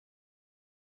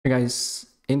Hey guys,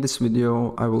 in this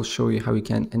video I will show you how you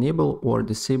can enable or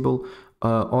disable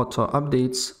auto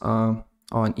updates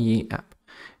on EA app.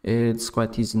 It's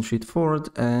quite easy and straightforward,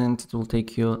 and it will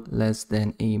take you less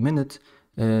than a minute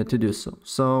to do so.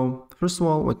 So first of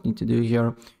all, what you need to do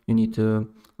here, you need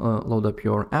to load up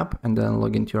your app and then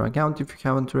log into your account if you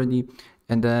haven't already.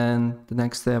 And then the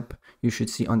next step, you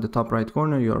should see on the top right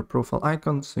corner your profile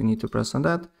icon, so you need to press on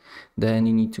that. Then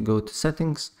you need to go to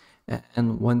settings.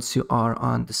 And once you are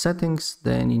on the settings,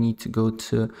 then you need to go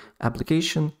to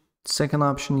application, second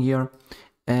option here,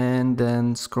 and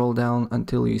then scroll down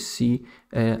until you see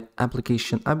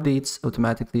application updates,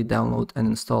 automatically download and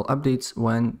install updates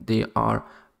when they are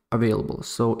available.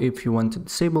 So if you want to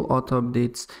disable auto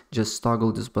updates, just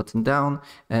toggle this button down,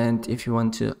 and if you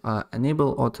want to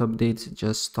enable auto updates,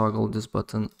 just toggle this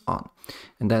button on.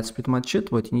 And that's pretty much it,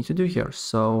 what you need to do here.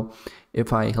 So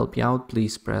if I help you out,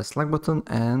 please press like button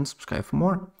and subscribe for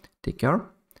more. Take care.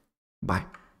 Bye.